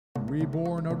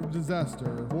Reborn out of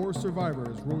disaster, 4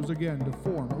 survivors rose again to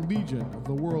form a legion of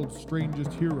the world's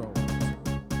strangest heroes.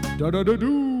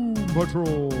 Da-da-da-Doom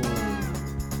Patrol!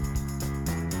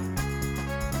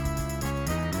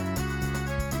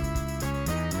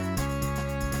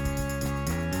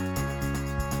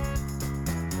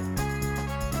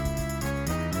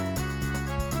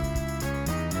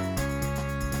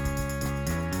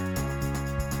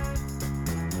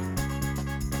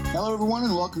 Hello, everyone,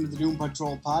 and welcome to the Doom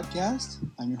Patrol podcast.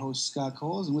 I'm your host, Scott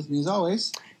Coles, and with me, as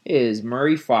always, is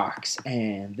Murray Fox.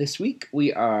 And this week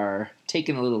we are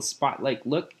taking a little spotlight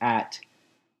look at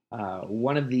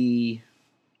one of the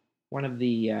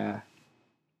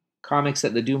comics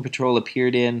that the Doom Patrol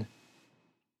appeared in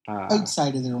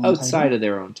outside of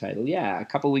their own title. Yeah, a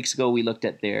couple weeks ago we looked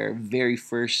at their very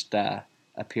first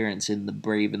appearance in The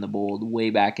Brave and the Bold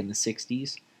way back in the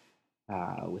 60s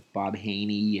with Bob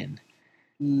Haney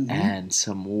and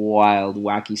some wild,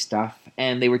 wacky stuff.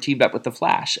 And they were teamed up with The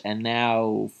Flash. And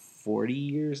now, 40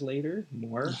 years later,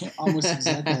 more? Yeah, almost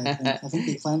exactly, I think. I think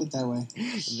they planned it that way.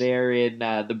 They're in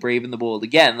The Brave and the Bold.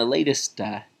 Again, the latest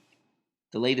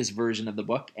version of the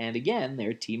book. And again,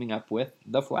 they're teaming up with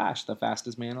The Flash, the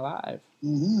fastest man alive.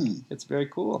 Mm-hmm. It's very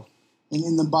cool. And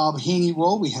in the Bob Haney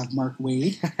role, we have Mark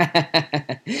Waid.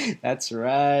 That's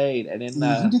right. And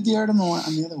who did the art on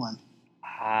the other one?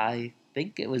 I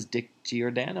think it was Dick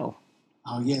Giordano.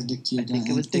 Oh, yeah, Dick Giordano. I think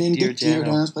it was Dick in Giordano. Dick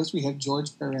Giordano's place, we have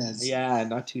George Perez. Yeah,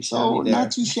 not too shabby there.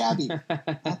 Not too shabby.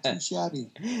 Not too shabby.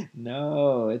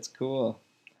 No, it's cool.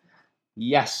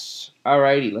 Yes.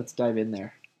 Alrighty, let's dive in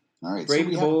there. All right, Brave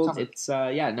and Bold, it's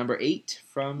number 8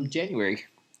 from January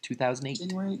 2008.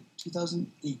 January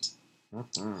 2008.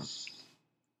 Uh-huh.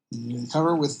 The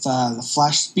cover with the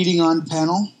Flash speeding on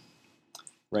panel.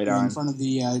 Right on. In front of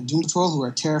the Doom Patrol, who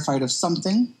are terrified of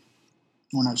something.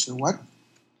 We're not sure what.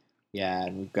 Yeah,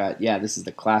 and we've got, this is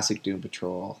the classic Doom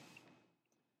Patrol.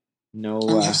 No.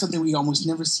 And we have something we almost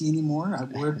never see anymore, a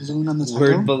word balloon on the title.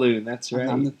 Word balloon, that's right.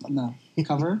 On the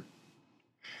cover.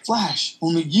 Flash,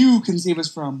 only you can save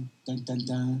us from dun dun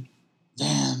dun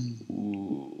them.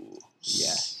 Ooh,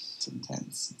 yes. It's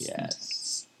intense.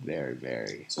 Yes. Very,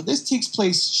 very. So this takes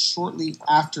place shortly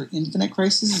after Infinite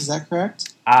Crisis, is that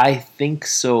correct? I think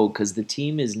so, because the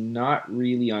team is not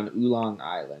really on Oolong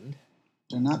Island.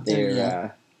 They're not there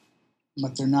yet.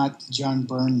 But they're not the John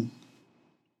Byrne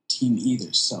team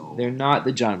either, so... They're not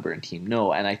the John Byrne team,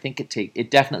 no, and I think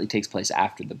it definitely takes place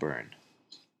after the Byrne.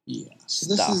 Yeah, so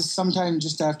this is sometime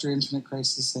just after Infinite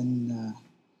Crisis and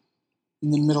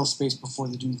in the middle space before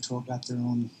the Doom Patrol got their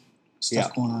own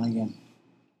stuff going on again.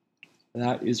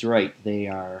 That is right.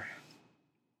 They're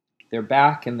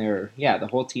back, and the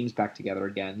whole team's back together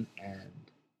again, and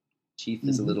Chief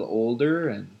is a little older,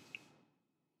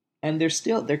 and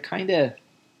they're kind of,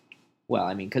 well,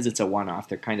 I mean, because it's a one-off,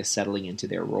 they're kind of settling into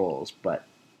their roles, but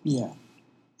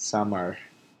some are...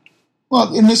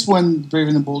 Well, in this one, Brave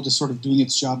and the Bold is sort of doing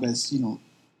its job as,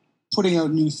 putting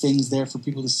out new things there for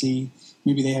people to see.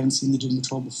 Maybe they haven't seen the Doom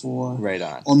Patrol before. Right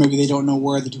on. Or maybe they don't know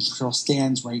where the Doom Patrol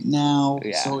stands right now.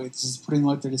 Yeah. So it's just putting them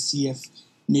out there to see if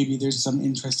maybe there's some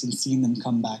interest in seeing them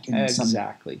come back in some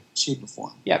shape or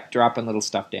form. Yep, dropping little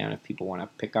stuff down. If people want to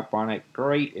pick up on it,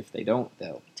 great. If they don't,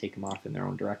 they'll take them off in their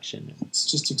own direction. It's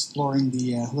just exploring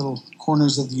the little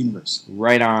corners of the universe.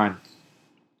 Right on.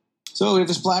 So we have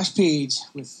a splash page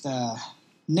with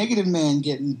Negative Man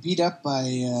getting beat up by...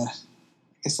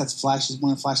 I guess that's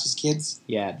one of Flash's kids.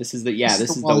 Yeah, this is the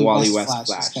Wally West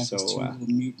Flash. So two little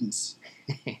mutants.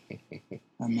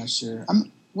 I'm not sure.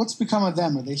 What's become of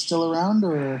them? Are they still around,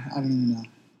 or I don't even know?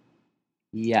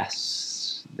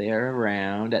 Yes, they're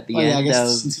around at the end. Yeah, I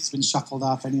guess since he's been shuffled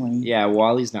off anyway. Yeah,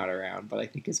 Wally's not around, but I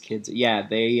think his kids. Yeah,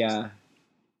 they.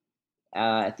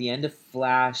 At the end of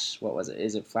Flash, what was it?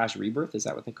 Is it Flash Rebirth? Is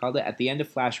that what they called it? At the end of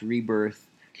Flash Rebirth,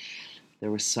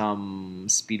 there was some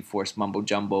Speed Force mumbo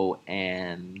jumbo,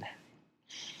 and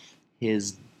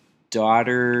his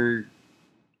daughter,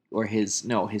 or his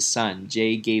son,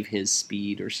 Jay, gave his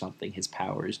speed or something, his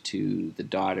powers to the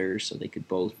daughter so they could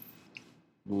both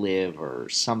live or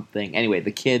something. Anyway,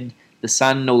 the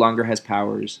son no longer has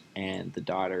powers, and the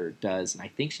daughter does, and I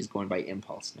think she's going by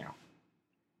Impulse now.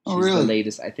 Oh, really?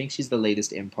 I think she's the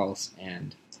latest Impulse,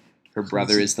 and her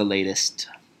brother is the latest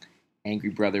angry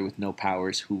brother with no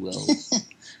powers who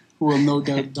will no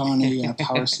doubt don a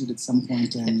power suit at some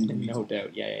point. And no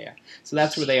doubt, yeah. So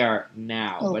that's where they are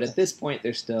now. Okay. But at this point,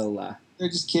 they're still... they're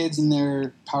just kids, and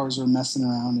their powers are messing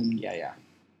around. And yeah.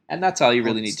 And that's all you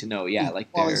really need to know. Yeah,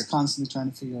 Wally's constantly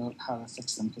trying to figure out how to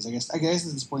fix them, because I guess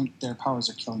at this point, their powers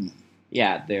are killing them.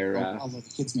 Yeah, they're... although the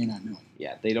kids may not know it.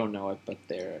 Yeah, they don't know it, but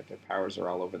their powers are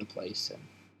all over the place. And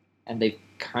And they've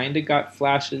kind of got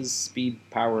Flash's speed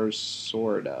powers,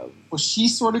 sort of. Well, she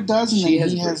sort of does, and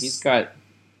He's got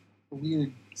a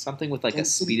weird something with like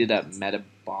density. a speeded up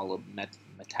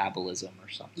metabolism or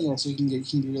something. Yeah, so he can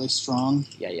be really strong.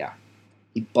 Yeah.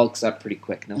 He bulks up pretty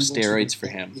quick. No steroids for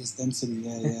him. His density,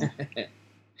 yeah.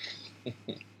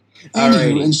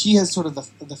 Alrighty. And she has sort of the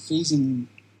phasing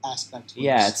aspect.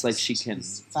 Yeah, it's like she can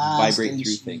vibrate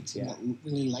through things. Yeah,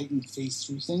 really light and phase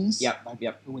through things. Yep.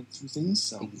 Her way through things.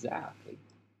 So. Exactly.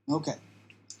 Okay.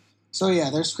 So yeah,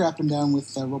 they're scrapping down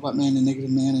with Robot Man and Negative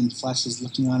Man, and Flash is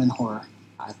looking on in horror.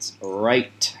 That's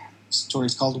right. The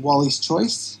story's called Wally's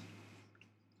Choice.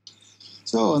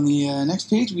 So on the next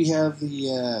page, we have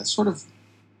the sort of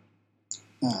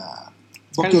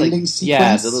bookending sequence.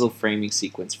 Yeah, the little framing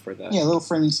sequence for the... Yeah, a little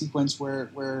framing sequence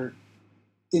where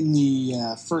in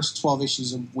the first 12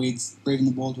 issues of Wade's Brave and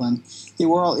the Bold run, they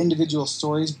were all individual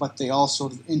stories, but they all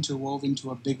sort of interwove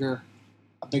into a bigger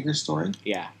story.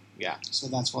 Yeah. So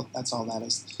that's all that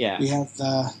is. Yeah. We have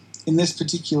in this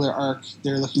particular arc,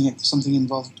 they're looking at something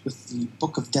involved with the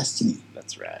Book of Destiny.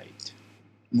 That's right.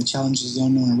 And the challenges the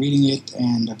unknown are reading it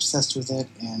and obsessed with it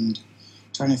and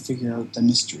trying to figure out the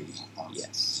mystery of the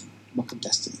Book of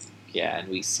Destiny. Yeah, and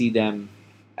we see them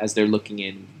as they're looking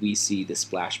in. We see the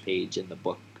splash page in the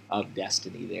Book of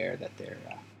Destiny there that they're.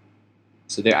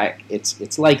 So they're.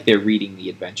 It's like they're reading the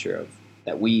adventure of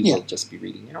that we will just be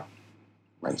reading now.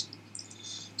 Right.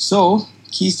 So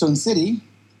Keystone City.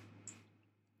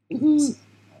 Mm-hmm.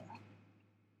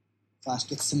 Flash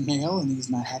gets some mail and he's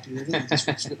not happy with it. He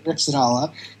just rips it all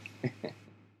up.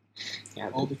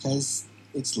 Because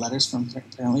it's letters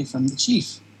apparently from the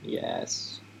chief.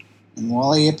 Yes. And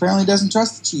Wally apparently doesn't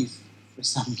trust the chief for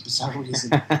some bizarre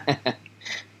reason.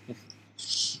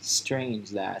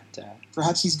 Strange that.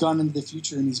 Perhaps he's gone into the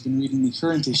future and he's been reading the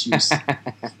current issues.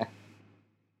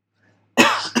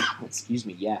 Excuse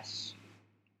me. Yes.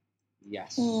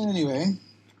 Anyway,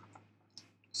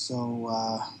 so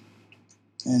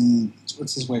and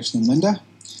what's his wife's name?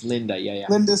 Linda. Yeah.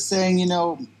 Linda's saying,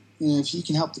 if he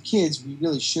can help the kids, we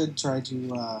really should try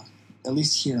to at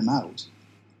least hear him out.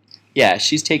 Yeah,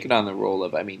 she's taken on the role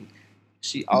of. I mean,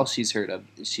 she's heard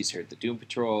the Doom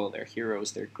Patrol. They're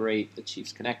heroes. They're great. The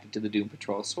Chief's connected to the Doom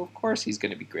Patrol, so of course he's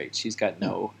going to be great. She's got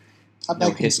no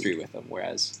history with him.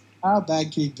 Whereas, how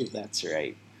bad can he be? That's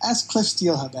right. Ask Cliff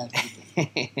Steele how bad he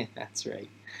be. That's right.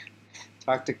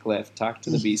 Talk to Cliff. Talk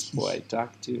to the Beast Boy.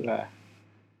 Talk to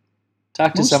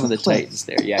some of the Cliff. Titans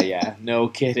there. Yeah. No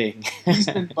kidding. He's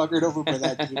been buggered over by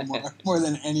that dude more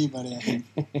than anybody, I think.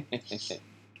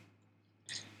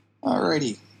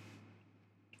 Alrighty.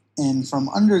 And from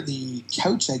under the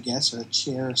couch, I guess, or a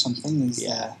chair or something, is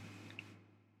the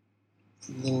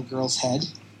little girl's head.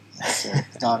 That's her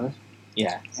daughter.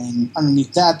 Yeah. And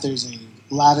underneath that, there's a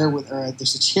ladder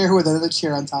there's a chair with another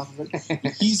chair on top of it.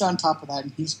 And he's on top of that,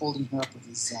 and he's holding her up with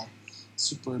his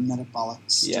super metabolic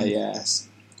strength. Yeah.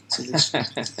 So they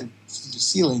should go through the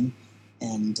ceiling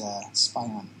and spy on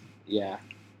him. Yeah.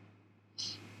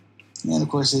 And of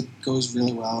course, it goes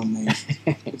really well, and they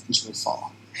eventually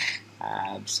fall.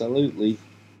 Absolutely.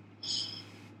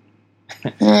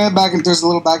 There's a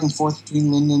little back and forth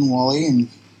between Linda and Wally, and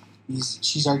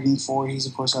she's arguing for, he's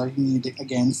of course arguing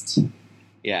against.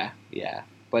 Yeah.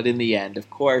 But in the end,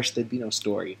 of course, there'd be no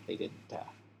story if they didn't.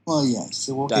 Well, yeah.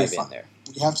 So dive in there.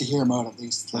 We have to hear him out at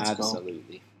least. Let's go.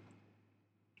 Absolutely.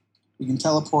 We can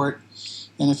teleport,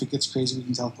 and if it gets crazy, we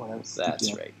can teleport out.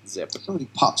 That's right. Zip. So he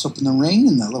pops open the ring,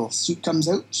 and the little suit comes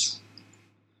out.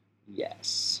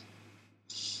 Yes.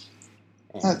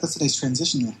 That's a nice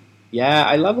transition there. Yeah,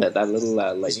 I love it. That little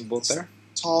lightning bolt there.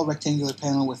 Tall rectangular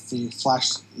panel with the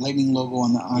Flash lightning logo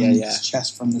on his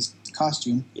chest from this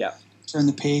costume. Yeah. Turn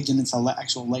the page, and it's an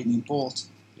actual lightning bolt.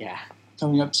 Yeah.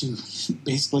 Coming up to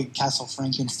basically Castle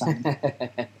Frankenstein.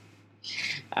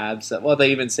 Absolutely. Well,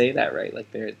 they even say that, right?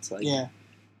 Like there, it's like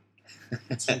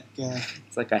it's like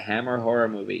it's like a Hammer horror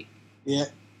movie. Yeah.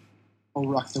 Or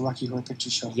the Rocky Horror Picture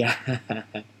Show. Yeah.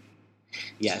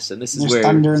 Yes, and this is there's where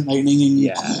thunder and lightning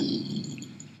and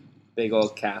big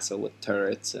old castle with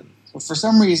turrets and. Well, for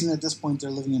some reason, at this point,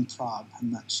 they're living in Prague.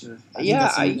 I'm not sure. I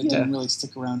think didn't really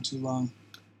stick around too long.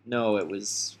 No, it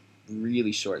was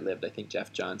really short-lived. I think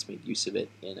Jeff Johns made use of it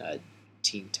in a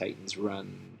Teen Titans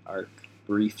Run arc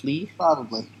briefly.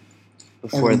 Probably.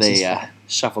 Before they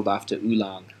shuffled off to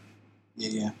Oolong.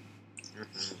 Yeah.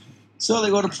 Mm-hmm. So they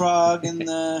go to Prague, and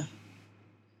the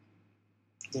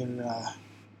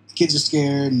kids are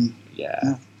scared, and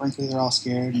frankly, they're all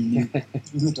scared, and you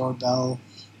ring the doorbell.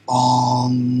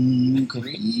 Bong!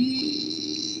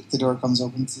 The door comes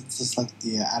open. It's just like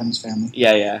the Addams Family.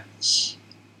 Yeah.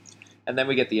 And then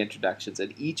we get the introductions,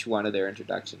 and each one of their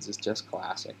introductions is just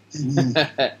classic.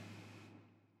 Mhm.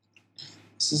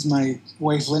 This is my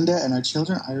wife Linda and our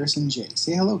children Iris and Jay.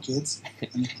 Say hello, kids.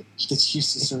 And the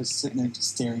chiefs just sort of sitting there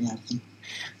just staring at them.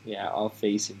 Yeah, all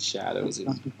face in shadows. And,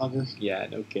 Grumpy bugger. yeah,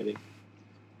 no kidding.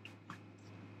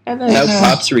 And then out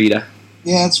pops Rita.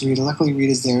 Yeah, it's Rita. Luckily,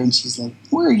 Rita's there, and she's like,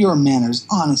 "Where are your manners,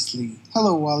 honestly?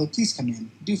 Hello, Wally. Please come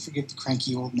in. Do forgive the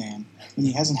cranky old man. When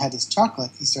he hasn't had his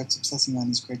chocolate, he starts obsessing on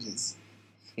his grudges."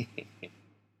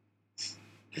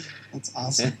 That's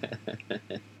awesome.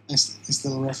 Nice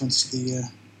little reference to the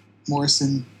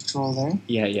Morrison Patrol there.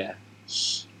 Yeah.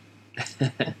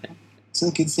 So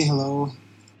the kids say hello.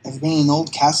 Have you been in an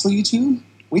old castle, you two?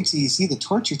 Wait till you see the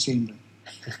torture chamber.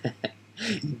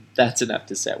 That's enough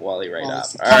to set Wally right Well,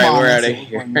 off. like, All right, "Come on," we're I out said, of "We're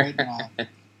here. going right now."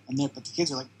 But the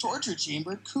kids are like, "Torture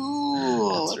chamber?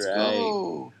 Cool. That's Let's right.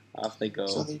 go." Off they go.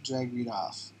 So they drag Rita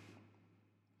off.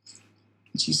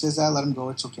 And she says, "Let them go.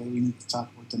 It's okay. We need to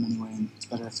talk about them anyway, and it's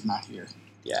better if they're not here.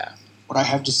 Yeah. What I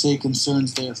have to say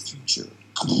concerns their future."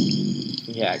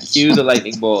 Yeah, cue the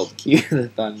lightning bolt. Cue the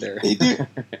thunder. They do.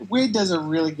 Wade does a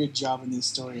really good job in this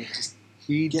story of just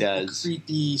He getting does. the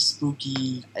creepy,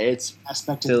 spooky It's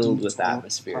aspect of the Doom filled with Patrol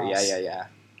atmosphere. across. Yeah.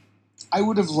 I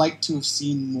would have liked to have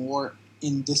seen more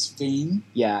in this vein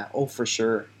Yeah, oh, for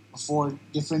sure. before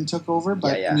Giffen took over,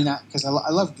 but Yeah. I mean, because I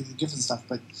love the Giffen stuff,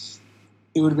 but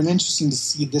it would have been interesting to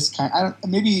see this kind.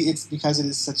 Maybe it's because it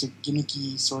is such a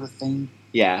gimmicky sort of thing.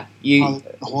 Yeah. Probably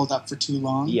wouldn't hold up for too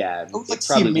long. Yeah, I would like it to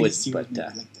see a probably would, miniseries but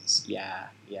maybe like this. yeah.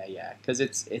 Because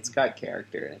it's got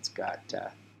character and it's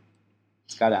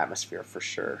got atmosphere for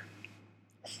sure.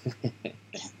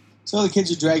 So the kids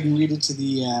are dragging Rita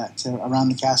to around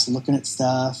the castle, looking at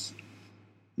stuff.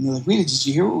 And they're like, "Rita, did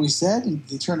you hear what we said?" And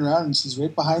they turn around and she's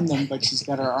right behind them, but she's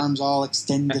got her arms all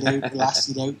extended out,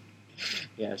 elasted out.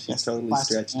 Yeah, she's Yes, totally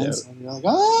plastic stretched out. hands. And they're like,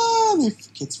 "Oh!" The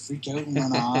kids freak out and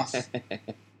run off.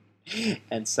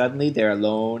 And suddenly they're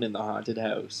alone in the haunted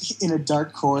house. In a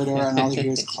dark corridor, and all you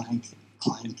hear is clank,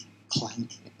 clank,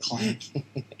 clank, clank.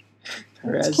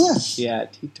 Perez, Cliff. yeah,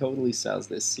 he totally sells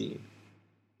this scene.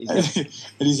 And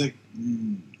he's like,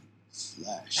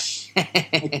 flesh.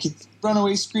 Like, kids run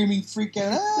away screaming, freak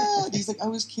out. Ah! And he's like, "I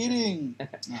was kidding." Oh,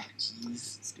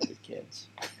 jeez. Stupid kids.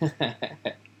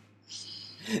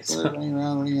 So they're running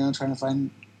around, trying to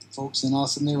find folks, and all of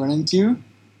a sudden they run into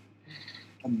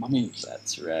a mummy.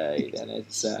 That's right, and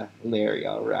it's Larry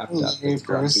all wrapped up Larry, in of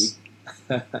course.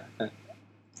 grumpy.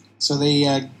 So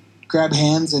they grab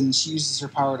hands, and she uses her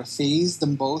power to phase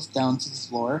them both down to the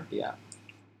floor. Yeah.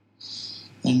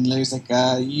 And Larry's like,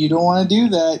 "You don't want to do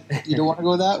that. You don't want to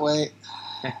go that way."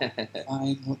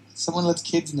 Fine. Someone lets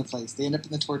kids in the place. They end up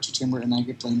in the torture chamber, and I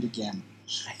get blamed again.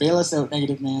 Bail us out,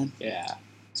 negative man. Yeah.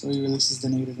 So he releases the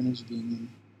negative energy beam and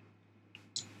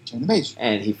we turn the page.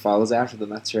 And he follows after them,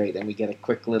 that's right. And we get a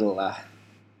quick little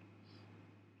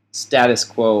status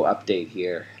quo update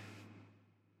here.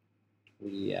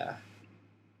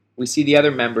 We see the other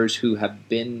members who have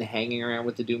been hanging around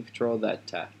with the Doom Patrol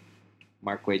that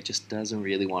Mark Waid just doesn't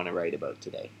really want to write about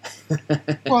today.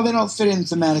 Well, they don't fit in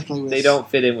thematically with. They don't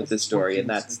fit in with the with story, and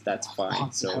Tolkien's, that's fine.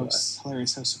 Haunted So House,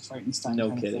 hilarious House of Frightenstein. no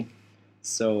kind of kidding. thing.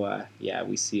 So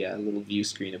we see a little view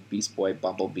screen of Beast Boy,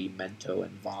 Bumblebee, Mento,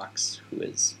 and Vox, who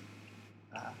is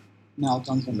Mal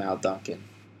Duncan. Mal Duncan,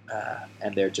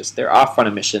 and they're off on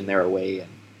a mission. They're away, and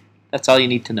that's all you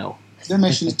need to know. Their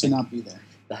mission is to not be there.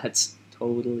 That's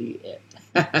totally it.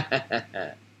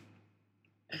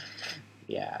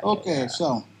 Yeah. Okay,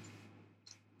 so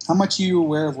how much are you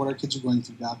aware of what our kids are going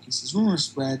through, Doc? He says, rumors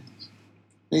spread.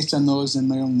 Based on those and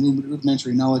my own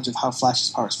rudimentary knowledge of how Flash's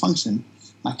powers function,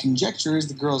 my conjecture is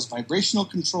the girl's vibrational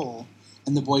control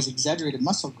and the boy's exaggerated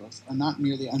muscle growth are not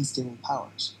merely unstable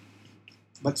powers,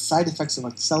 but side effects of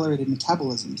accelerated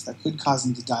metabolisms that could cause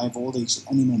him to die of old age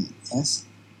at any minute. Yes?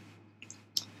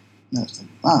 No, it's like,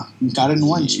 wow, you got it in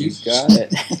one, You Chief. got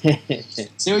it.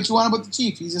 Say what you want about the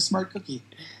Chief. He's a smart cookie.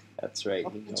 That's right. Oh,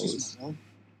 He too knows. smart, really.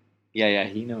 Yeah,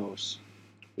 he knows.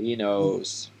 He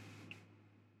knows.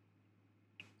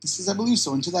 He says, I believe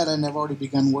so. And to that end, I've already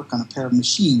begun work on a pair of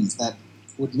machines that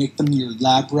would make them your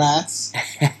lab rats.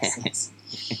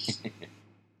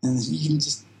 And you can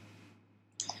just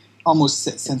almost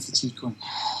sense the Chief going,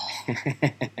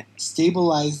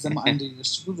 stabilize them under your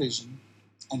supervision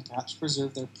and perhaps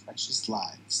preserve their precious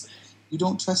lives. You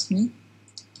don't trust me?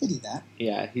 Pity that.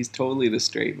 Yeah, he's totally the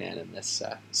straight man in this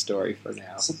story for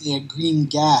now. Suddenly a green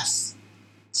gas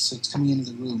starts coming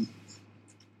into the room.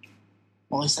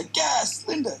 Well, he's like, gas!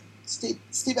 Linda! Stay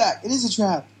back! It is a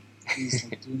trap! He's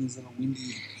like doing his little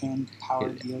windy hand power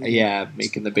deal. Yeah,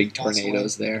 making the big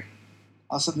tornadoes there.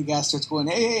 All of a sudden the gas starts going,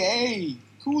 hey!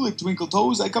 Cool it, Twinkle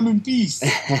Toes. I come in peace.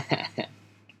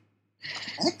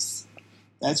 X?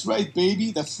 That's right,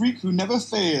 baby. The freak who never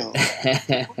fails.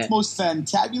 The most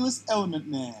fantabulous element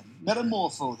man.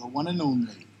 Metamorpho, the one and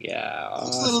only. Yeah, awesome.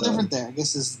 Looks a little different there. I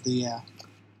guess is the...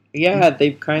 Yeah,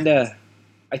 they've kind of...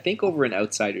 I think over in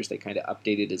Outsiders, they kind of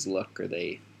updated his look, or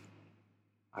they...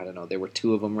 I don't know, there were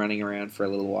two of them running around for a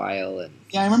little while, and...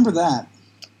 Yeah, I remember that.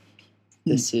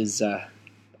 This is... I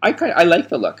like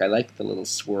the look. I like the little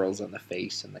swirls on the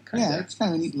face and the kind of... Yeah, it's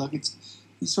kind of a neat look.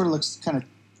 He sort of looks kind of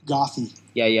gothy.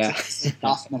 Yeah.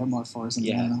 Goth metamorpho or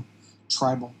something, I don't know.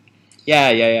 Tribal.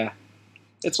 Yeah.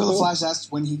 It's so cool. the Flash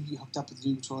asks when he hooked up with the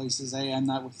Doom Patrol, he says, hey, I'm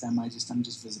not with them, I'm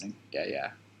just visiting.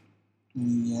 Yeah.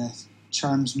 And he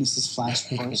charms Mrs.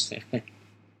 Flash, of course.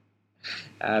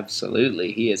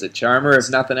 Absolutely. He is a charmer, if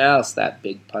nothing else, that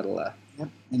big puddle of... Yep.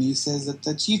 And he says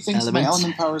that she thinks my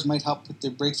element powers might help put their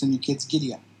brakes on your kid's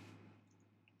giddy up.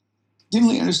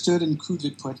 Dimly understood and crudely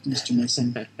put, Mr.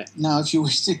 Mason. Now, if you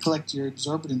wish to collect your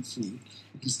exorbitant fee,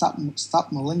 you can stop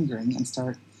malingering and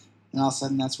start... And all of a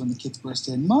sudden, that's when the kids burst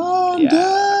in. Mom,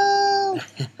 Dad!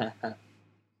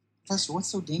 Professor, what's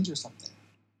so dangerous up there?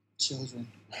 Children.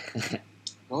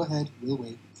 Go ahead, we'll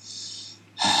wait.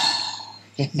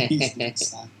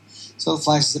 So the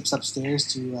Flash zips upstairs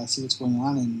to see what's going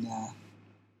on, and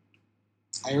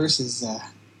Iris is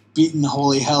beating the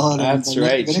holy hell out of him. That's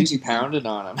right, she's pounding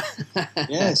on him.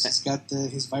 Yeah, she's got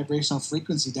his vibrational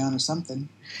frequency down or something.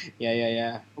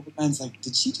 Yeah. Man's like,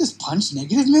 did she just punch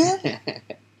Negative Man?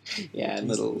 Yeah, a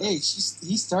little... Hey,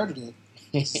 he started it.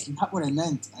 It's not what I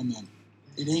meant. I meant,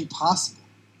 it ain't possible.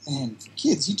 And for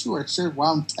kids, you two are sure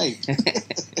wound tight.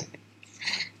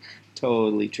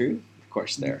 Totally true. Of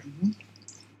course, they're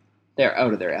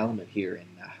out of their element here in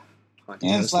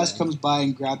Pontiac's And Flash land. comes by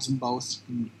and grabs them both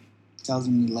and tells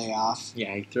them to lay off.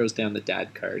 Yeah, he throws down the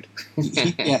dad card.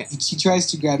 She tries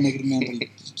to grab Negative Man, but he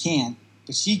can't.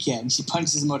 But she can. She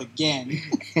punches him out again.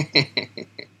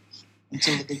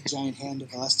 Until the big giant hand of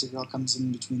Elastigirl comes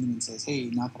in between them and says, hey,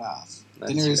 knock it off.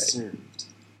 That's Dinner is right. served.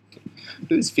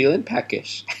 Who's feeling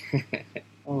peckish?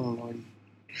 Oh, Lordy.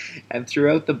 And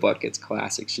throughout the book, it's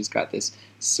classic. She's got this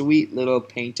sweet little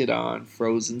painted-on,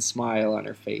 frozen smile on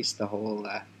her face the whole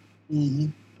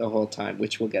time,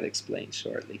 which will get explained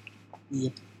shortly.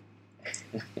 Yep.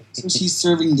 So she's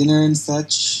serving dinner and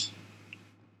such.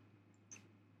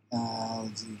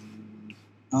 The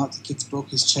kids broke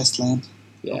his chest lamp.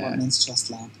 Yeah. Men's chest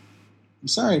lamp. I'm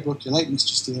sorry I broke your light, Mr.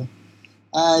 Steele.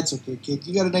 It's okay, kid.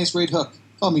 You got a nice right hook.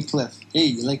 Call me Cliff. Hey,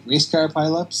 you like race car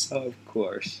pileups? Of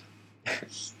course.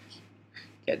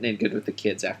 Getting in good with the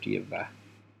kids after you've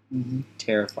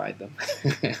terrified them.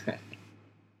 Right.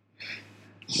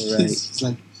 She's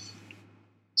like,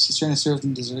 she's trying to serve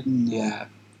them dessert, and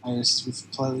Iris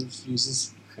politely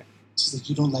refuses. She's like,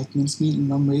 you don't like mincemeat and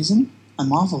rum raisin?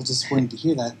 I'm awful disappointed to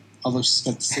hear that. Although she's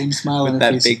got the same smile on her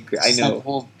that face. Big, I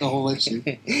know. The whole issue.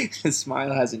 The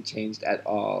smile hasn't changed at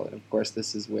all. And of course,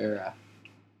 this is where...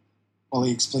 Well,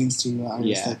 he explains to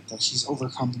Iris that she's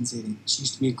overcompensating. She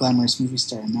used to be a glamorous movie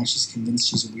star, and now she's convinced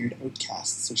she's a weird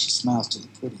outcast, so she smiles to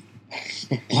look pretty.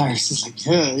 And Iris is like,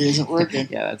 it isn't working.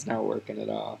 Yeah, that's not working at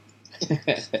all.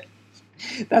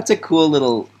 That's a cool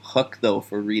little hook, though,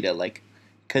 for Rita,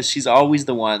 because she's always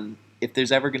the one... If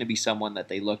there's ever going to be someone that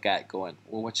they look at going,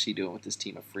 well, what's she doing with this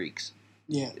team of freaks?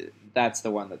 Yeah. That's the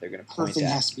one that they're going to point Her thing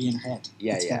at. has to be in her head.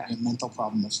 It's got to be a mental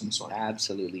problem of some sort.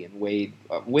 Absolutely. And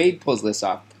Wade pulls this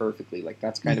off perfectly.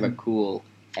 That's kind of a cool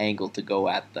angle to go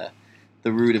at the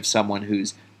root of someone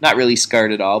who's not really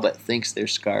scarred at all, but thinks they're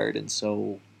scarred. And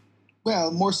so...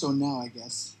 Well, more so now, I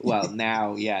guess. Well,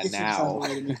 now, if now. you found a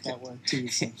way to make that work, too.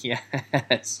 So.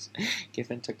 Yes.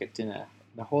 Giffen took it in a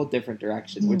whole different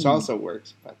direction, which also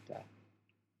works, but...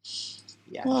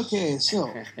 yeah. Okay,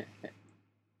 so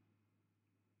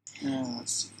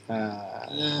let's see.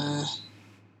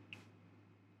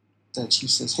 The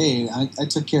chief says, "Hey, I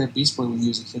took care of Beast Boy when he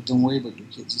was a kid. Don't worry about your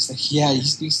kids." He's like, "Yeah, he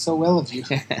speaks so well of you."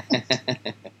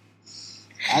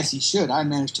 As he should. I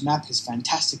managed to map his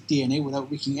fantastic DNA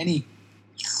without wreaking any.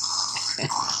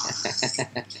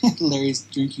 Larry's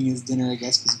drinking his dinner, I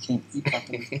guess, because he can't eat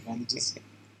properly with advantages.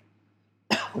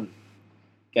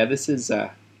 Yeah, this is.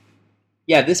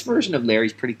 This version of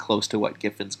Larry's pretty close to what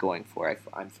Giffen's going for.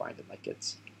 I'm finding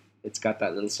it's got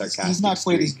that little sarcastic. He's not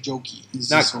quite streak. as jokey. He's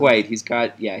not quite. He's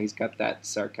got that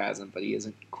sarcasm, but he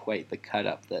isn't quite the cut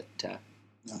up that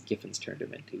Giffen's turned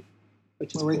him into.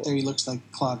 Which is right cool. there, he looks like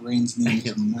Claude Rains in the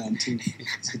Angel Man too.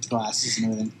 He's got the glasses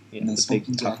and everything. Yeah, and the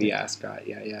big puffy ass guy.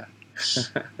 Yeah. So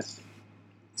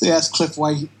he asks Cliff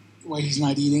why he's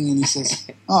not eating, and he says,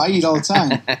 "Oh, I eat all the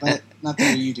time, but not the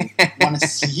way you do. Want to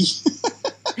see?"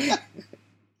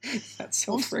 That's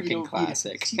so Most of you freaking don't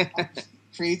classic. She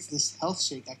creates this health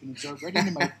shake I can absorb right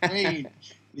into my brain.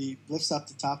 He lifts up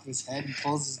the top of his head and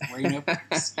pulls his brain up.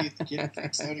 See if the kid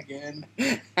freaks out again.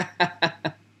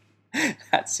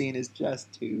 That scene is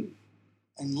just too.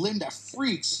 And Linda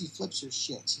freaks. She flips her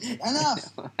shit. She's like,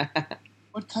 enough!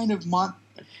 What kind of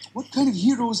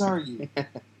heroes are you?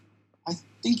 I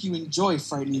think you enjoy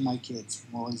frightening my kids.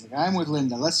 And Wally's like, I'm with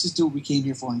Linda. Let's just do what we came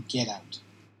here for and get out.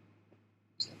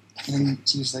 And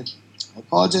she was like, I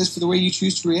apologize for the way you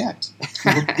choose to react.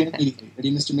 I hope you get immediately.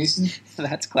 Ready, Mr. Mason?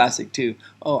 That's classic too.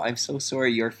 Oh, I'm so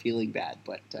sorry you're feeling bad,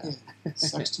 but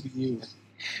Sucks to be you.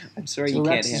 I'm sorry So you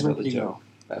can't Rex is handle ready the to go. joke.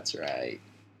 That's right.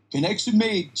 Connection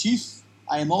made, Chief.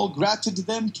 I am all gratitude to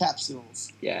them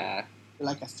capsules. Yeah. They're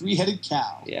like a 3-headed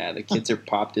cow. Yeah, the kids are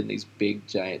popped in these big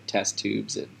giant test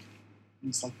tubes and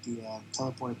It's like the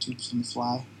teleporter tubes from the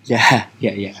Fly. yeah.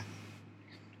 And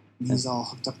he's all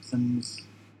hooked up to them with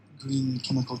green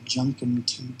chemical junk and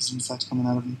tubes and such coming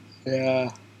out of him.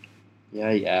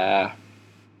 Yeah.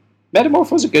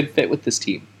 Metamorpho's a good fit with this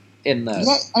team.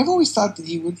 Yeah, I've always thought that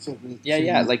he would fit with it.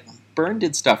 Yeah, like Byrne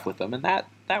did stuff with him and that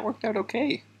worked out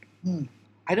okay.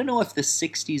 I don't know if the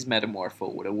 60s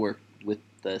Metamorpho would have worked with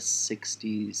the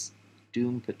 60s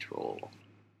Doom Patrol.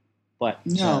 But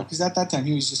no, because at that time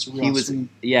he was just a real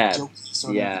jokey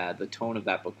sort of. The tone of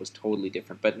that book was totally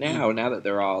different. But now that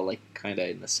they're all like kind of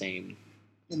in the same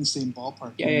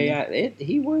ballpark.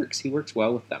 He works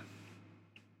well with them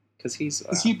because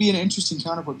he'd be an interesting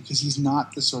counterpart because he's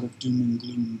not the sort of doom and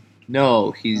gloom.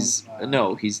 No, he's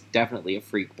definitely a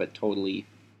freak, but totally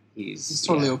he's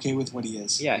totally okay with what he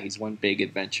is. Yeah, he's one big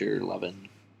adventure loving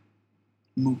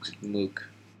mook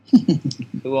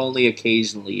who only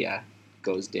occasionally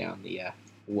goes down the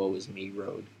woe is me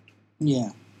road.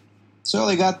 Yeah. So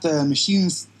they got the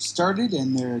machines started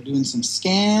and they're doing some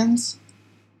scans.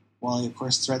 Wally, of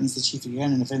course, threatens the Chief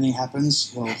again, and if anything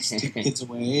happens, he'll take the kids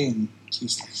away, and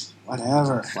Chief's like,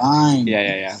 whatever, fine.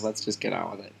 Yeah. Let's just get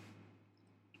on with it.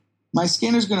 My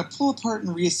scanner's going to pull apart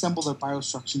and reassemble their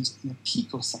biostructures in a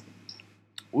picosecond.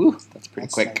 Woo, that's pretty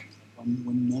quick. Like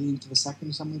 1 millionth of a second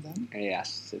or something like that?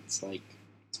 Yes, it's like...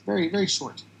 It's very, very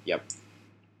short. Yep.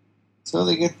 So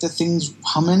they get the things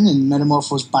humming, and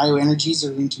Metamorpho's bioenergies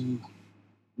are going to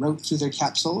route through their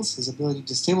capsules. His ability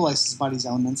to stabilize his body's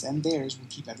elements and theirs will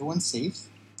keep everyone safe.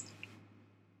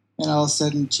 And all of a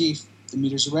sudden, Chief, the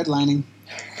meters are redlining.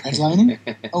 Redlining?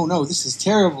 Oh no, this is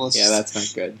terrible. Yeah, that's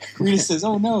not good. Rita says,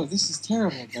 oh no, this is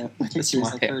terrible. The picture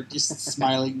is like her just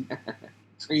smiling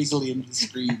crazily into the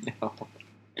screen. No.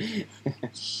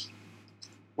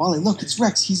 Wally, look, it's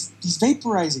Rex. He's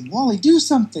vaporizing. Wally, do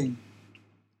something.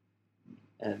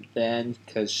 And then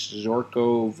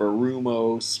Kazorko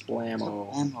Verumo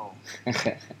Splamo.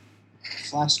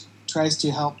 Flash tries to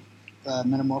help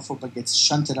Metamorpho, but gets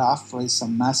shunted off by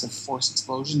some massive force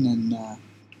explosion, and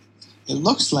it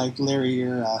looks like Larry,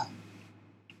 your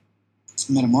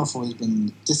Metamorpho, has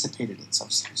been dissipated in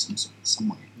some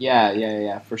way.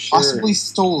 Yeah, for sure. Possibly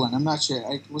stolen. I'm not sure.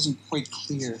 It wasn't quite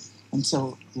clear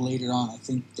until later on. I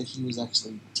think that he was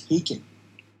actually taken.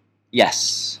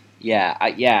 Yes. Yeah.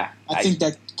 I think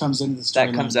that comes into the story.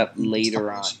 That comes up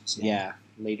later on. Yeah,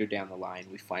 later down the line,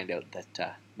 we find out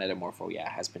that Metamorpho,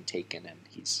 has been taken, and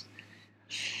he's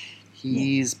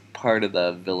part of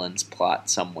the villain's plot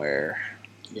somewhere.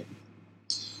 Yeah.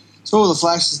 So the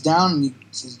Flash is down, and he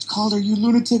says, "Calder, you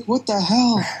lunatic! What the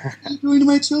hell? What are you doing to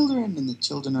my children?" And the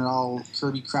children are all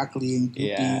Kirby crackly and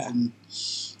goopy, and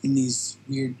in these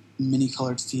weird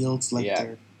mini-colored fields, like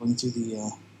they're going through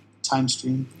the time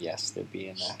stream. Yes, they're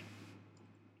being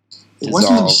It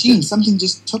wasn't a machine. Something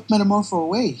just took Metamorpho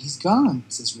away. He's gone,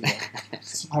 says Rita,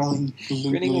 smiling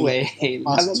grinning away.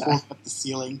 Up the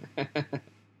ceiling.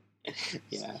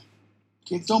 Yeah.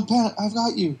 Kids, don't panic. I've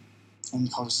got you.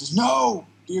 And Calder says, "No!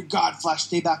 Dear God, Flash,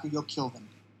 stay back or you'll kill them."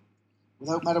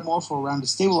 Without Metamorpho around to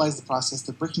stabilize the process,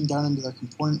 they're breaking down into their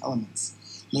component elements.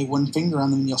 Lay one finger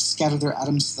on them and you'll scatter their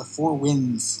atoms to the four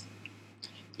winds.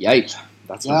 Yikes.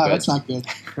 That's not good. That's not good.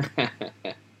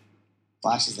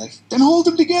 Flash is like, then hold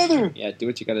them together! Yeah, do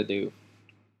what you gotta do.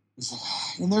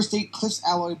 In their state, Cliff's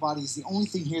alloy body is the only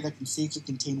thing here that can safely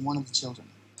contain one of the children.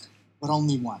 But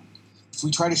only one. If we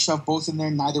try to shove both in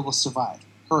there, neither will survive.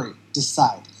 Hurry,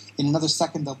 decide. In another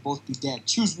second, they'll both be dead.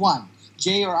 Choose one.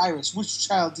 Jay or Iris, which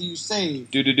child do you save?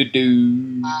 Do.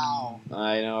 Wow.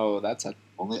 I know, that's a...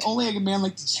 Only a man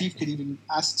like the Chief could even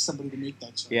ask somebody to make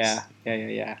that choice. Yeah.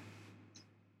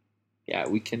 Yeah,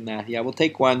 we can, we'll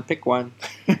take one. Pick one.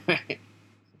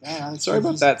 Sorry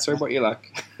about that. Sorry about your luck.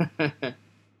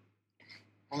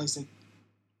 Wally's like,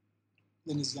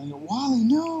 then he's yelling, Wally,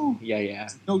 no! Yeah.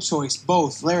 No choice,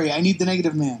 both. Larry, I need the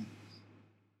negative man.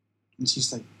 And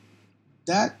she's like,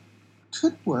 that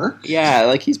could work. Yeah,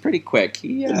 like he's pretty quick.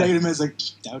 The negative man's like,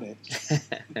 doubt it.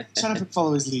 Shut up and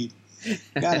follow his lead.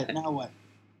 Got it. Now what?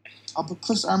 I'll put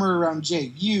Cliff's armor around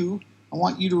Jay. I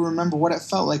want you to remember what it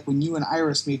felt like when you and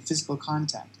Iris made physical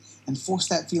contact, and force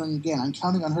that feeling again. I'm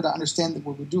counting on her to understand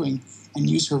what we're doing and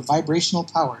use her vibrational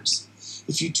powers.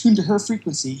 If you tune to her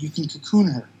frequency, you can cocoon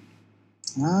her.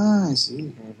 Ah, I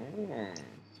see. Mm-hmm.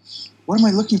 What am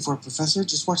I looking for, Professor?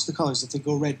 Just watch the colors. If they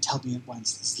go red, tell me at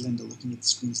once. This is Linda looking at the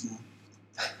screens now.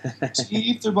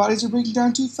 Chief, their bodies are breaking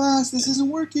down too fast. This isn't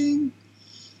working.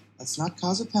 Let's not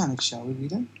cause a panic, shall we,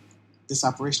 Rita? This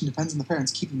operation depends on the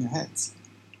parents keeping their heads.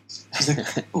 She's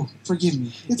like, oh, forgive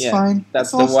me. It's fine.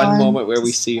 That's the one moment where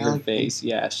we see her face.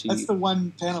 Yeah, that's the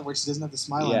one panel where she doesn't have the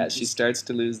smile on. Yeah, she starts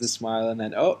to lose the smile, and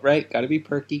then, oh, right, gotta be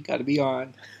perky, gotta be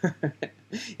on.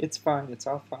 It's fine. It's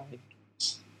all fine.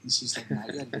 And she's like,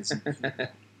 not yet, Vincent.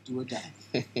 Do or die.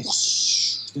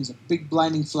 There's a big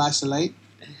blinding flash of light,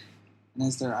 and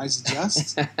as their eyes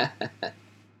adjust,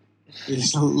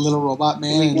 there's a little robot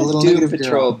man and a little Doom negative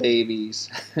Patrol girl. Babies.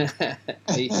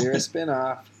 They hear a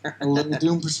spin-off. A little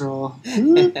Doom Patrol.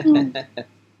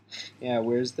 Yeah,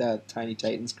 where's the Tiny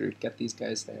Titans group? Get these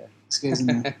guys there. This guy's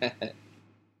in there.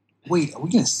 Wait, are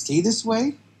we going to stay this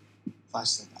way?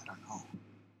 Flash is like, I don't know.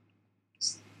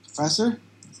 Professor,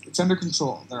 it's under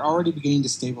control. They're already beginning to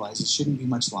stabilize. It shouldn't be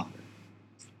much longer.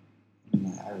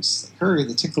 And Iris is like, hurry,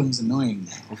 the tickling's annoying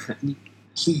now.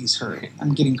 Please hurry.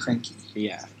 I'm getting cranky.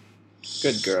 Yeah.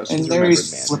 Good girl. And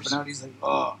Larry's flipping out. He's like,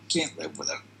 oh, can't live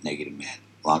without negative man.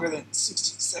 Longer than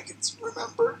 16 seconds,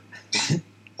 remember?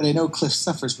 And I know Cliff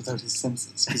suffers without his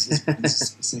senses because his brain's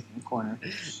just sitting in the corner.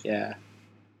 Yeah.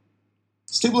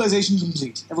 Stabilization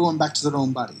complete. Everyone back to their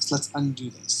own bodies. Let's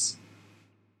undo this.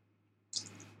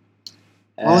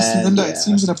 Wallace and Linda, it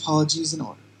seems an apology is in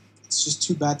order. It's just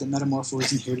too bad that Metamorpho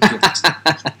isn't here to give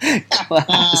it.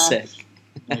 Classic.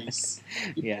 Nice.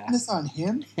 You Yeah. put this on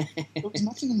him? There was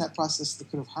nothing in that process that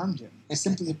could have harmed him. You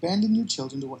simply abandoned your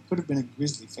children to what could have been a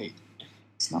grisly fate.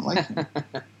 It's not like him.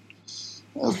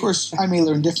 Of course, I may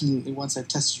learn differently once I've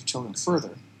tested your children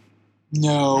further.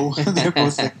 No. They're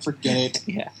both like, forget it.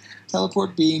 Yeah.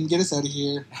 Teleport beam, get us out of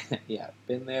here. Yeah,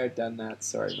 been there, done that.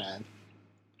 Sorry, man.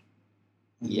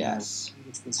 Yes.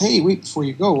 Hey, wait, before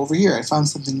you go, over here, I found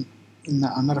something in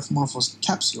on Metamorpho's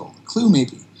capsule. A clue,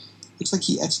 maybe. Looks like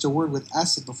he etched a word with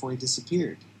acid before he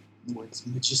disappeared. The word's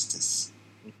Magistus.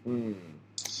 Mm-hmm.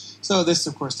 So this,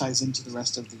 of course, ties into the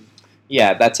rest of the...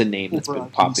 Yeah, that's a name that's been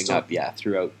overarching popping story. up,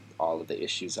 throughout all of the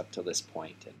issues up to this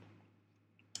point. And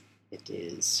it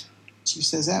is... Chief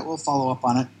says that. We'll follow up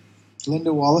on it.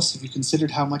 Linda Wallace, have you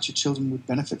considered how much your children would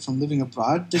benefit from living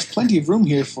abroad? There's plenty of room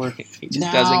here for he just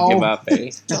now. doesn't give up,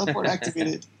 eh? Teleport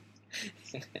activated.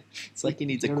 It's like he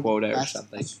needs a quota or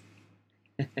something.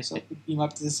 So we beam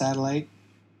up to the satellite,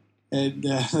 and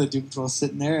the Doom Patrol's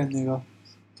sitting there, and they go,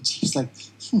 and she's like,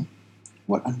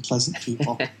 what unpleasant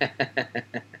people.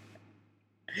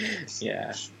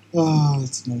 Yeah. Oh,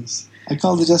 that's nice. I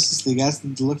called the Justice League, asked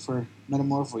them to look for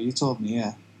Metamorpho. You told me,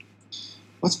 yeah.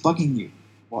 What's bugging you?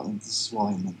 This is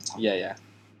Wally at the top. Yeah.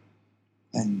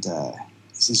 And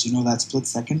he says, you know that split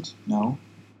second? No.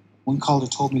 One caller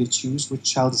told me to choose which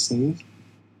child to save.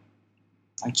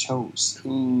 I chose.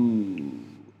 Ooh.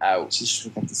 Ouch. He's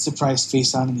got the surprised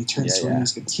face on, and he turns to her, and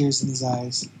he's got tears in his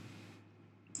eyes.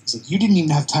 He's like, you didn't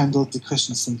even have time to let the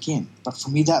question sink in. But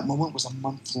for me, that moment was a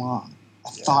month long. I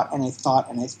thought and I thought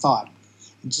and I thought.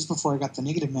 And just before I got the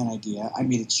negative man idea, I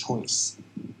made a choice.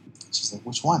 She's like,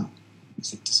 which one?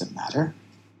 He's like, does it matter?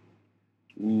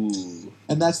 Ooh.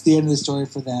 And that's the end of the story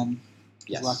for them.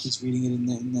 Yes. Rocky's reading it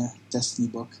in the Destiny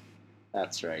book.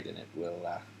 That's right, and it will...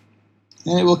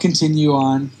 And it will continue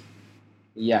on.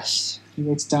 Yes. He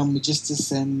writes down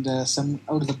Magistus, and some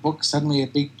out of the book, suddenly a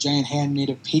big giant hand made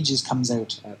of pages comes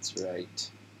out. That's right.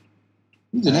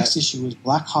 Ooh, the next issue was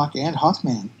Black Hawk and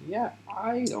Hawkman. Yeah,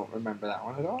 I don't remember that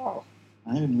one at all.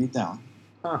 I didn't read that one.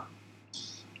 Huh.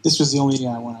 This was the only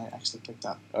one I actually picked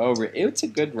up. Oh, it's a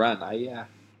good run.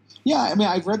 Yeah, I mean,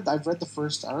 I've read the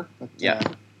first arc, but Yeah,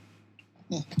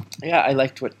 I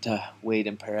liked what Wade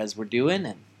and Perez were doing,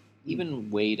 and even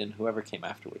Wade and whoever came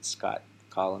afterwards, Scott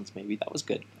Collins, maybe, that was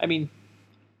good. I mean,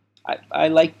 I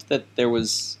liked that there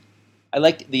was... I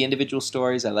liked the individual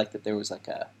stories. I liked that there was like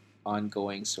a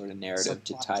ongoing sort of narrative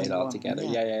to tie it all together.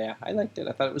 Yeah. I liked it.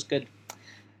 I thought it was good.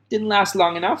 Didn't last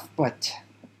long enough, but...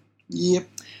 Yep.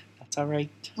 That's all right.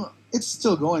 Well, it's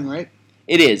still going, right?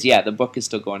 It is, yeah. The book is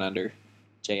still going under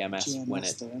JMS when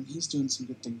it... there, and he's doing some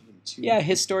good things with it, too. Yeah,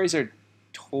 his stories are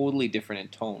totally different in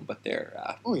tone, but they're...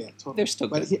 totally. They're still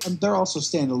good. And they're also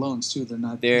standalones, too. They're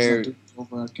not... They're...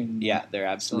 overarching... Yeah, they're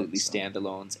absolutely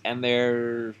standalones. And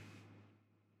they're...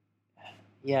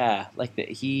 Yeah, like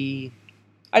I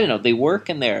don't know. They work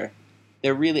and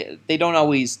they don't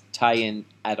always tie in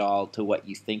at all to what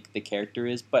you think the character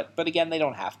is, but again, they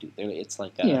don't have to. It's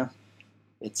like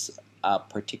it's a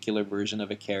particular version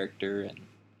of a character, and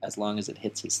as long as it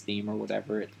hits his theme or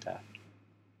whatever,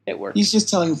 it works. He's just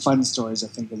telling fun stories, I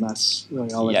think, and that's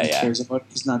really all that he cares about.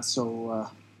 He's not so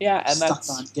and stuck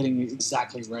on getting it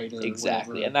exactly right or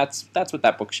exactly, whatever. and that's what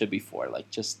that book should be for. Like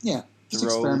just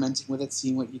experimenting with it,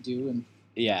 seeing what you do, and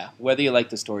whether you like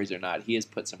the stories or not, he has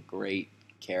put some great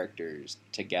characters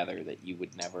together that you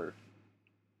would never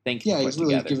think. Yeah, to put he's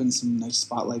really together. given some nice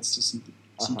spotlights to some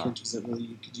characters that really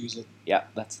you could use it. Yeah,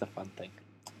 that's the fun thing.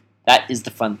 That is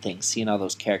the fun thing, seeing all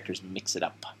those characters mix it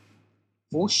up.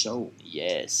 For sure.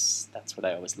 Yes, that's what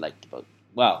I always liked about.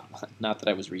 Well, not that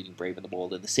I was reading Brave and the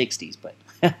Bold in the '60s, but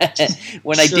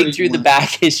when I dig through the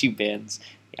back issue bins,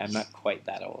 I'm not quite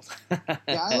that old.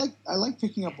 Yeah, I like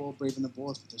picking up old Brave and the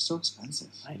Bold, but they're so expensive.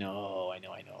 I know.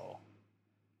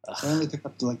 So I only pick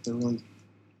up the really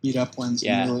beat up ones,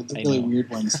 and the really weird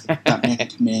ones, like Batman and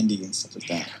Commandy and stuff like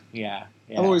that. Yeah.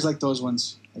 I've always liked those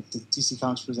ones, like the DC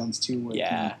Comics Presents too,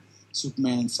 where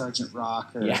Superman and Sergeant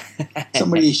Rock, or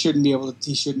somebody he shouldn't be able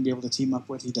to team up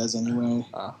with. He does anyway.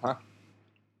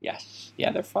 Yeah,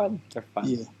 they're fun.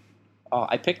 Yeah. Oh,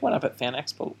 I picked one up at Fan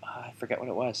Expo. I forget what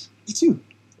it was. Me too.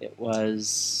 It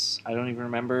was, I don't even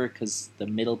remember because the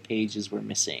middle pages were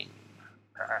missing.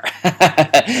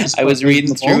 I was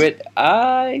reading through it.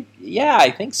 I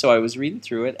think so. I was reading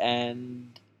through it, and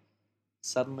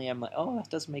suddenly I'm like, oh,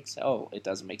 that doesn't make sense. Oh, it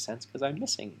doesn't make sense because I'm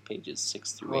missing pages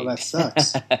 6 through 8. Oh, that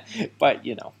sucks. But,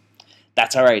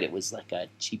 that's all right. It was like a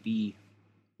cheapy.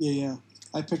 Yeah.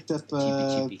 I picked up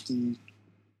cheapy. The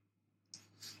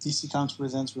DC Comics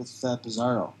Presents with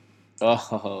Bizarro.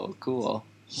 Oh, cool.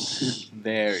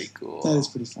 Very cool. That is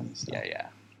pretty funny stuff. Yeah.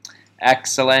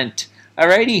 Excellent.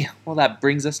 Alrighty. Well, that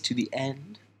brings us to the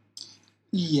end.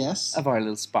 Yes. Of our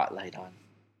little spotlight on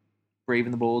Brave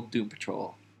and the Bold Doom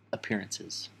Patrol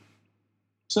appearances.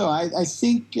 So I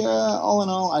think, all in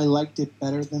all, I liked it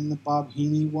better than the Bob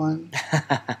Haney one.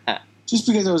 Just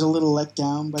because I was a little let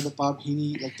down by the Bob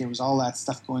Haney, like there was all that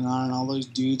stuff going on and all those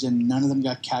dudes, and none of them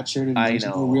got captured, and there was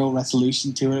no real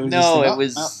resolution to it. It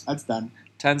was that's done.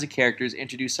 Tons of characters.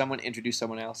 Introduce someone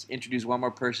else. Introduce one more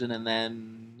person, and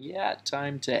then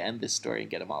time to end this story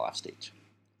and get them all off stage.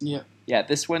 Yeah. Yeah,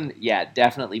 this one,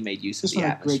 definitely made use of the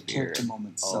atmosphere. Great character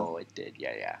moments. Oh, it did.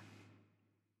 Yeah.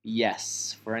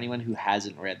 Yes, for anyone who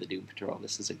hasn't read the Doom Patrol,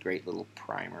 this is a great little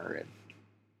primer, and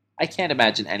I can't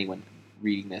imagine anyone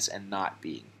reading this and not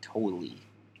being totally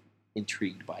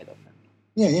intrigued by them.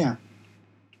 Yeah.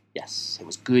 Yes, it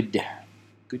was good.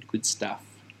 Good stuff.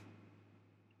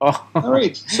 Oh. All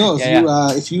right. So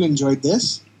if you enjoyed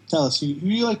this, tell us who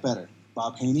you like better,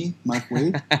 Bob Haney, Mark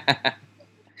Waid,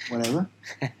 whatever.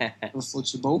 It'll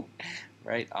float your boat.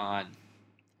 Right on.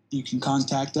 You can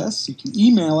contact us. You can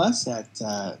email us at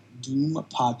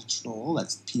doompodtrol.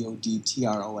 That's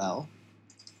PODTROL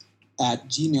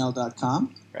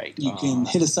 @gmail.com. Right. You can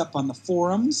hit us up on the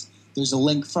forums. There's a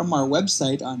link from our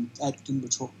website at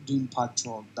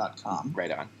doompodtrol.com.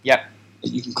 Right on. Yep.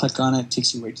 You can click on it. It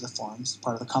takes you right to the forums.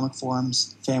 Part of the Comic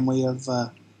Forums family of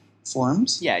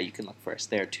forums. Yeah, you can look for us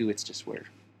there too. It's just we're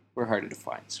harder to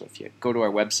find. So if you go to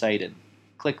our website and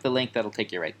click the link, that'll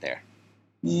take you right there.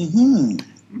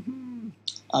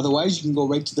 Otherwise, you can go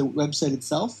right to the website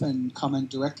itself and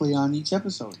comment directly on each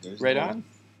episode. There's a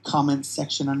comment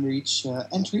section under each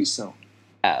entry, so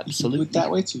absolutely you can do it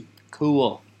that way too.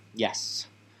 Cool. Yes.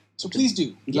 So please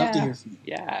do. We'd love to hear from you.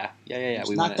 Yeah. There's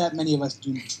not that many of us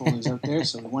Doom Patrollers out there,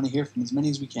 so we want to hear from as many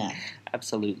as we can.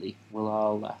 Absolutely. We'll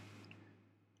all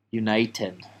unite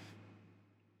and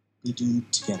be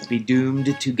doomed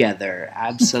together.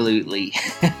 Absolutely.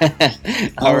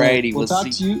 Alrighty. We'll talk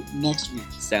to you next week.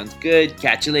 Sounds good.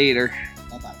 Catch you later.